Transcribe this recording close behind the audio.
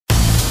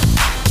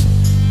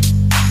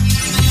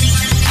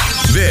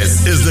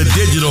This is the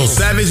Digital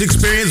Savage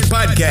Experience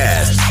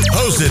Podcast,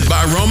 hosted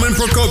by Roman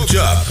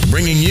Prokopchuk,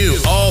 bringing you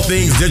all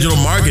things digital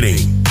marketing,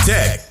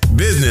 tech,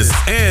 business,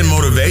 and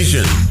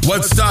motivation.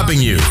 What's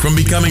stopping you from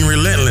becoming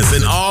relentless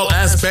in all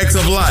aspects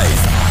of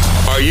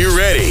life? Are you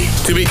ready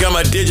to become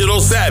a digital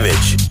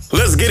savage?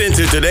 Let's get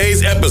into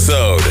today's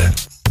episode.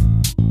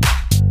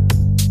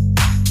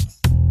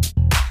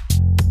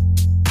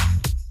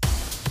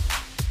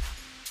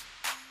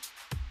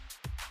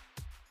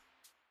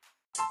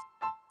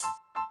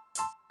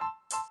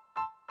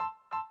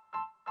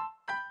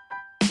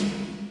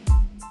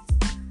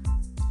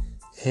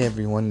 Hey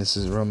everyone, this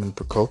is Roman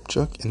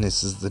Prokopchuk, and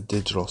this is the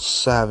Digital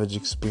Savage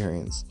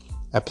Experience,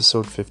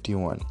 episode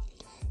 51,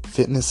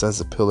 Fitness as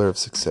a Pillar of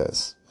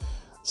Success.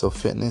 So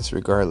fitness,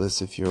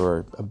 regardless if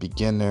you're a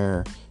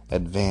beginner,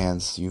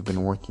 advanced, you've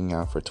been working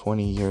out for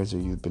 20 years, or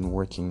you've been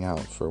working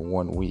out for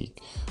 1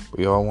 week,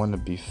 we all want to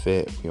be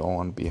fit, we all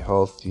want to be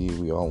healthy,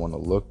 we all want to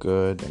look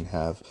good and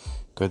have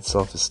good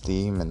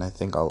self-esteem, and I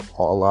think a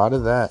lot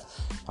of that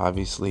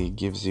obviously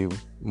gives you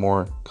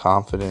more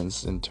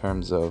confidence in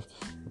terms of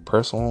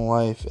personal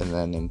life, and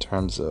then in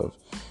terms of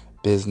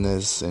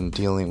business and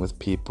dealing with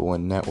people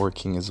and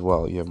networking as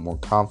well. You have more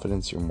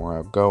confidence, you're more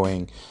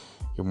outgoing,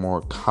 you're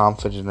more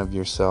confident of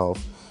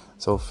yourself.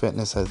 So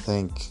fitness, I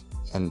think,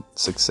 and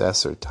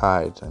success are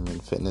tied. I mean,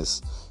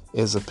 fitness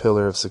is a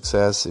pillar of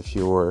success. If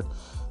you're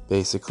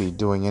basically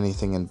doing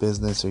anything in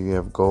business or you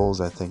have goals,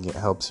 I think it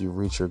helps you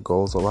reach your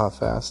goals a lot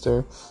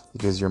faster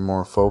because you're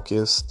more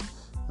focused.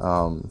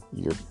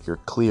 You're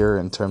clear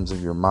in terms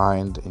of your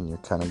mind, and you're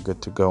kind of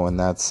good to go in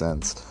that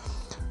sense.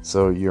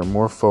 So you're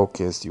more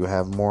focused, you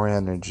have more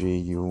energy,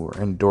 your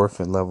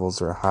endorphin levels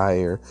are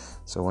higher.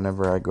 So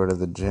whenever I go to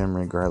the gym,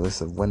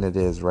 regardless of when it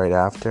is, right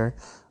after,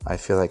 I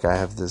feel like I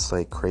have this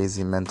like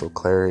crazy mental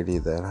clarity,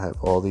 that I have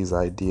all these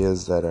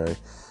ideas that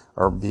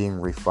are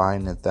being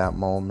refined at that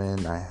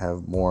moment. I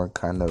have more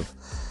kind of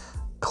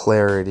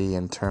clarity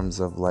in terms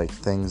of like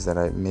things that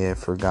I may have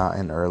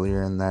forgotten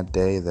earlier in that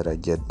day that I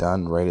get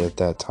done right at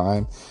that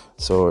time.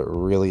 So it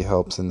really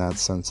helps in that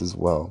sense as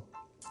well.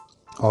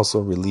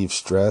 Also relieve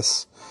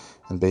stress,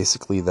 and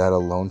basically that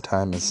alone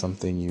time is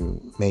something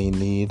you may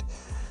need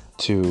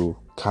to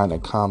kind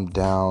of calm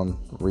down,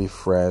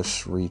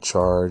 refresh,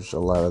 recharge. A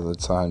lot of the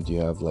times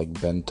you have like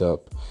bent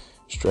up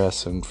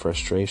stress and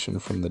frustration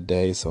from the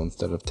day, so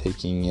instead of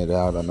taking it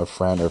out on a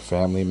friend or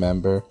family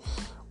member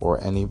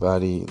or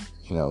anybody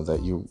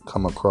that you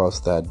come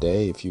across that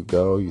day, if you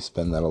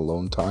spend that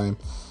alone time,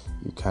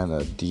 you kind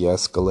of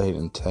de-escalate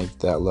and take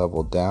that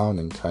level down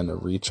and kind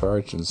of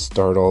recharge and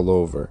start all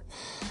over.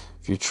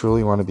 If you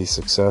truly want to be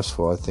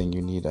successful, I think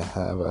you need to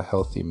have a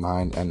healthy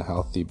mind and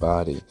healthy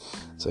body.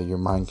 So your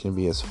mind can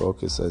be as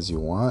focused as you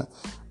want,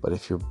 but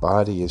if your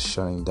body is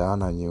shutting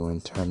down on you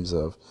in terms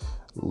of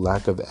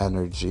lack of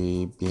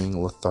energy,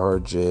 being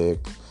lethargic,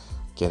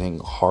 getting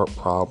heart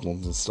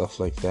problems and stuff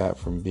like that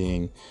from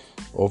being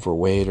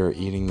overweight or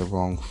eating the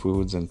wrong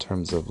foods, in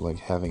terms of like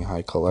having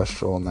high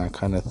cholesterol and that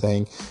kind of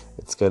thing,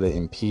 it's going to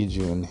impede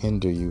you and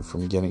hinder you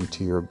from getting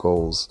to your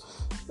goals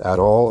at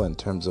all, in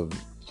terms of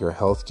your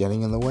health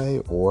getting in the way,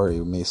 or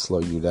it may slow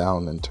you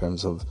down in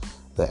terms of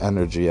the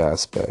energy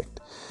aspect.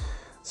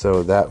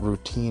 So that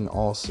routine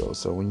also.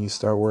 So when you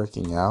start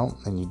working out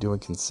and you do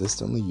it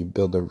consistently, you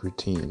build a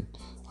routine.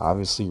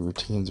 Obviously,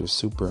 routines are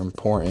super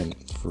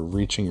important for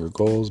reaching your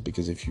goals,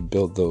 because if you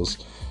build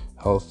those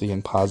healthy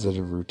and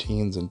positive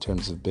routines in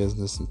terms of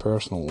business and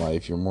personal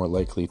life, you're more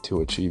likely to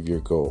achieve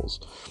your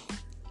goals.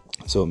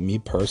 So me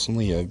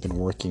personally, I've been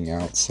working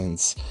out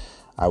since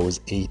I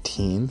was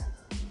 18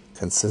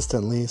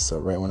 consistently. So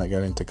right when I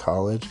got into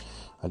college,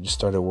 I just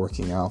started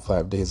working out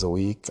 5 days a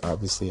week.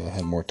 Obviously, I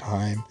had more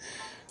time.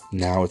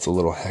 Now it's a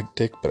little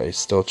hectic, but I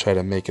still try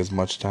to make as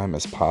much time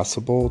as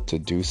possible to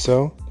do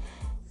so.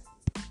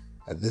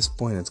 At this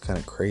point, it's kind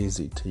of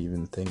crazy to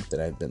even think that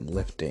I've been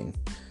lifting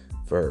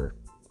for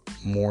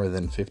more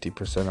than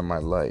 50% of my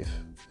life,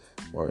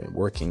 or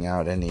working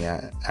out any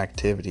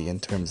activity in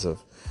terms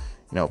of,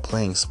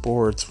 playing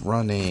sports,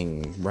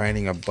 running,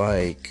 riding a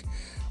bike,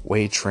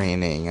 weight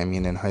training. I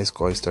mean, in high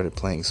school, I started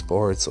playing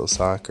sports, so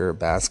soccer,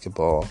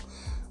 basketball,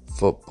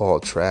 football,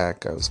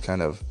 track. I was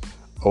kind of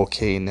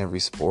okay in every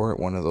sport,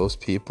 one of those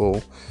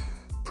people,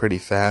 pretty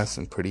fast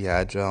and pretty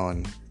agile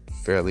and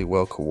fairly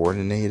well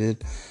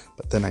coordinated.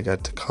 But then I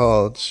got to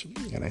college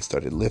and I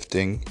started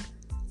lifting,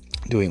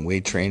 doing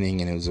weight training,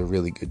 and it was a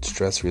really good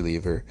stress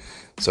reliever.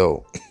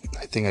 So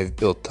I think I've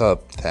built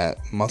up that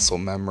muscle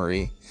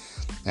memory,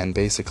 and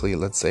basically,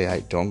 let's say I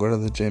don't go to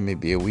the gym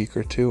maybe a week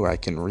or two, I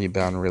can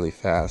rebound really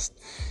fast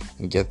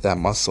and get that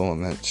muscle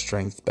and that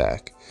strength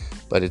back.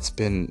 But it's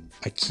been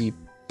a key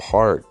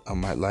part of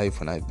my life.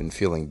 When I've been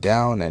feeling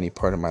down, any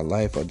part of my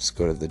life, I'll just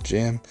go to the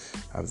gym,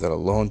 have that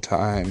alone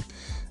time,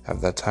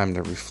 have that time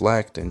to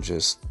reflect and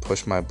just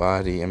push my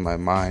body and my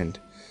mind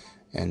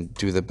and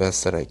do the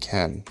best that I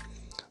can.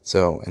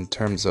 So in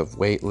terms of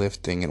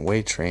weightlifting and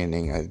weight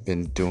training, I've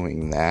been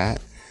doing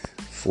that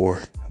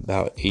for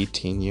about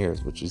 18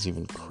 years, which is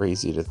even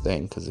crazy to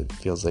think, because it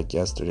feels like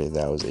yesterday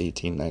that I was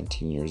 18,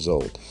 19 years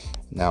old.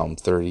 now I'm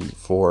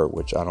 34,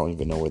 which I don't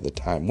even know where the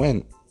time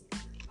went.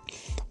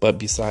 But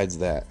besides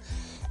that,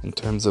 in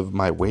terms of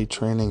my weight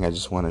training, I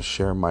just want to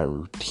share my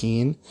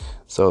routine.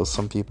 So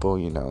some people,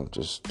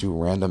 just do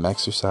random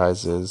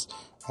exercises,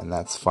 and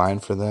that's fine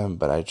for them.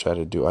 But I try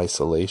to do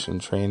isolation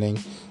training,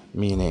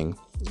 meaning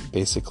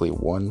basically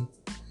one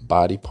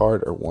body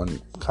part or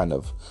one kind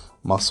of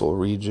muscle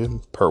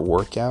region per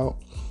workout.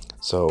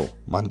 So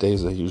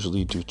Mondays I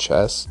usually do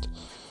chest.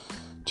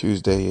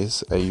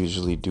 Tuesdays I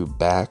usually do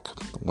back.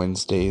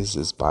 Wednesdays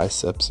is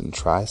biceps and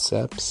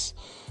triceps.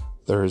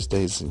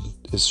 Thursdays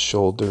is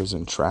shoulders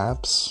and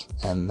traps,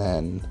 and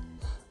then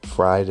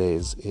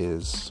Fridays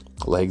is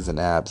legs and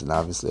abs. And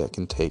obviously I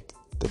can take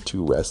the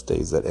 2 rest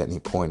days at any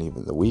point,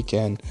 even the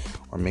weekend,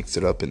 or mix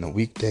it up in the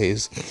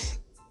weekdays.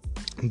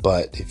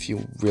 But if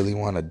you really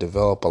want to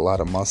develop a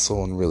lot of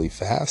muscle and really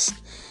fast,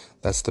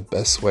 that's the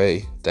best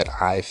way that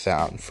I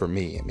found for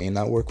me. It may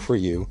not work for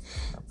you,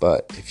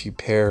 but if you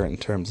pair in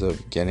terms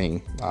of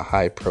getting a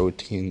high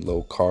protein,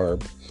 low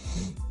carb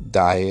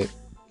diet,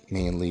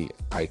 mainly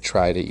I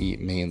try to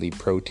eat mainly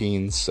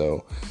proteins,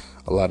 so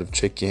a lot of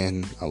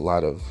chicken, a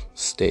lot of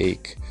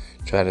steak,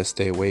 try to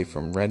stay away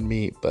from red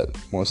meat, but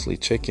mostly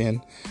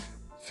chicken,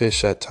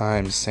 fish at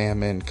times,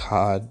 salmon,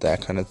 cod,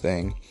 that kind of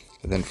thing,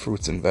 and then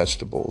fruits and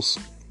vegetables.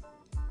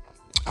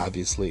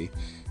 Obviously,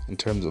 in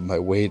terms of my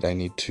weight, I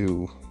need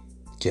to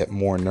get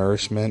more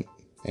nourishment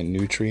and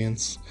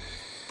nutrients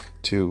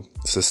to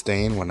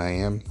sustain when I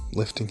am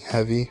lifting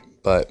heavy,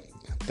 but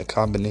the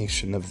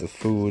combination of the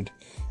food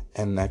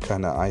and that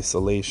kind of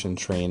isolation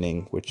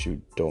training, which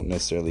you don't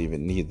necessarily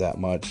even need that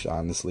much,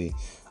 honestly,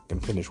 I can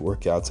finish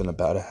workouts in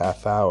about a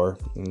half hour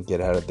and get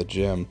out of the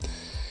gym.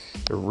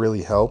 It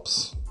really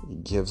helps.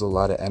 It gives a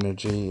lot of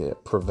energy.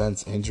 It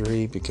prevents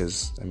injury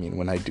because,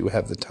 when I do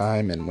have the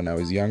time, and when I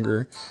was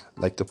younger,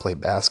 I like to play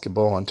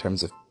basketball in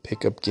terms of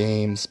pickup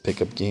games,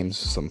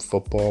 some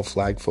football,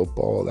 flag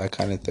football, that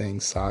kind of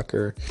thing,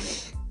 soccer.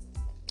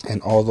 And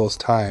all those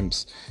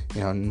times,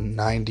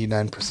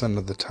 99%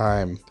 of the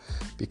time,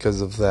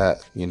 because of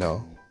that,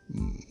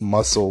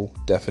 muscle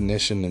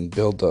definition and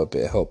buildup,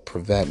 it helped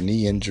prevent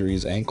knee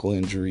injuries, ankle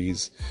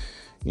injuries,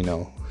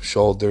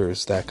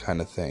 shoulders, that kind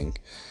of thing.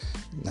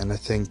 And I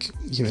think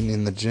even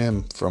in the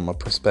gym, from a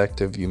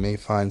perspective, you may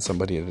find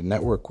somebody to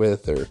network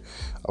with, or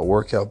a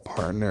workout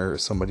partner, or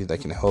somebody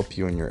that can help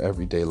you in your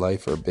everyday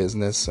life or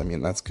business.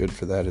 That's good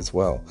for that as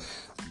well.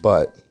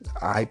 But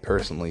I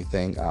personally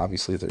think,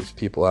 obviously, there's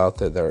people out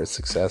there that are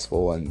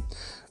successful and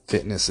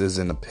fitness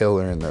isn't a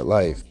pillar in their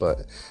life,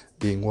 but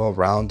being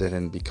well-rounded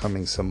and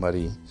becoming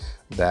somebody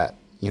that,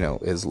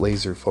 is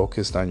laser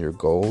focused on your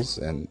goals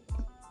and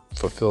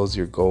fulfills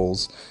your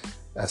goals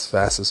as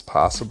fast as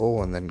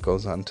possible and then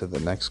goes on to the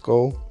next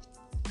goal.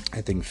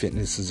 I think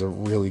fitness is a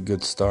really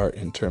good start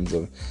in terms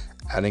of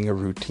adding a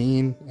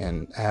routine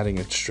and adding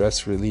a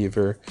stress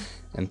reliever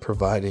and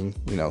providing,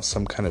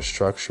 some kind of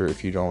structure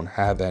if you don't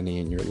have any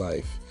in your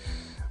life.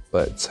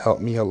 But it's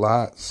helped me a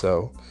lot,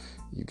 so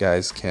you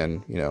guys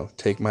can,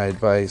 take my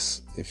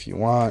advice if you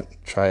want.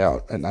 Try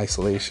out an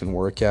isolation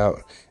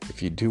workout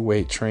if you do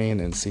weight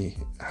train and see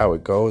how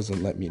it goes,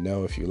 and let me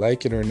know if you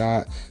like it or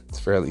not. It's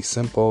fairly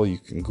simple. You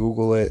can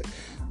Google it.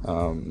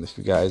 If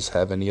you guys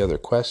have any other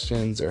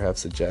questions or have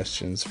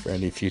suggestions for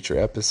any future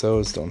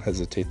episodes, don't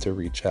hesitate to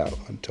reach out.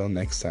 Until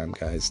next time,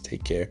 guys,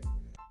 take care.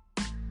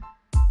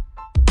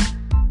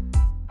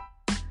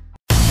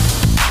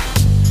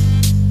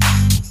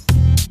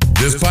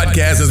 This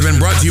podcast has been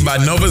brought to you by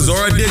Nova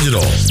Zora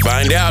Digital.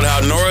 Find out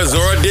how Nova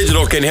Zora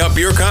Digital can help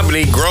your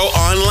company grow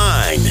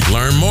online.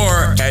 Learn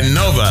more at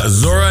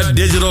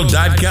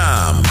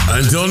novazoradigital.com.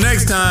 Until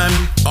next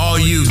time, all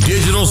you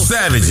digital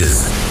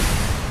savages.